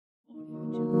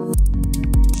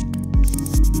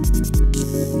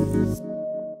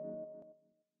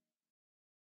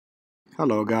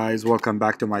Hello guys, welcome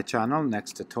back to my channel,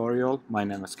 NexTutorial. My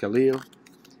name is Khalil,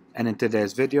 and in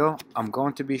today's video I'm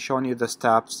going to be showing you the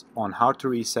steps on how to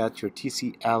reset your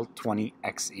TCL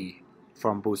 20XE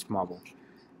from Boost Mobile.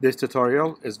 This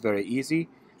tutorial is very easy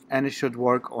and it should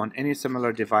work on any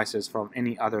similar devices from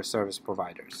any other service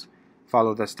providers.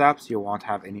 Follow the steps, you won't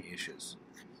have any issues.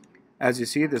 As you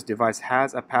see, this device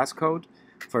has a passcode.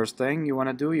 First thing you want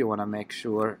to do, you want to make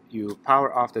sure you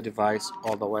power off the device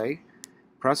all the way.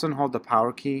 Press and hold the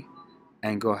power key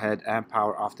and go ahead and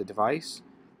power off the device.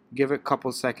 Give it a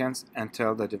couple seconds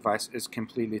until the device is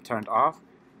completely turned off.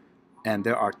 And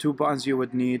there are two buttons you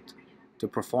would need to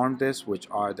perform this, which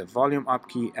are the volume up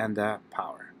key and the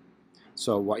power.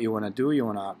 So what you want to do, you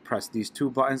want to press these two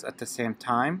buttons at the same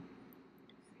time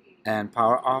and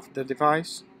power off the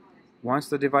device. Once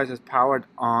the device is powered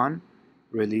on,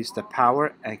 release the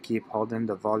power and keep holding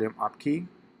the volume up key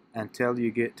until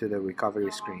you get to the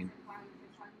recovery screen.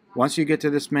 Once you get to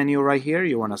this menu right here,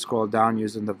 you want to scroll down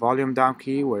using the volume down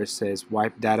key where it says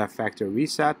Wipe Data Factory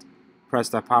Reset. Press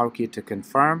the power key to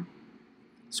confirm.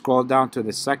 Scroll down to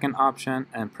the second option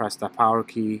and press the power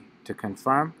key to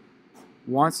confirm.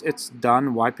 Once it's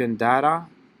done wiping data,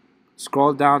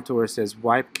 scroll down to where it says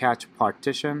Wipe Cache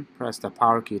Partition. Press the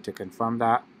power key to confirm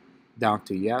that, down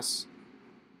to yes,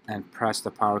 and press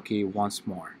the power key once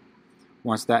more.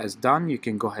 Once that is done, you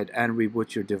can go ahead and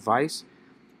reboot your device.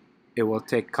 It will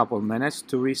take a couple minutes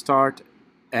to restart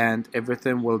and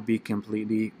everything will be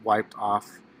completely wiped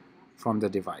off from the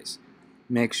device.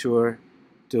 Make sure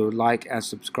to like and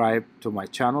subscribe to my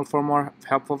channel for more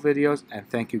helpful videos, and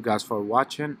thank you guys for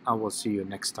watching. I will see you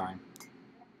next time.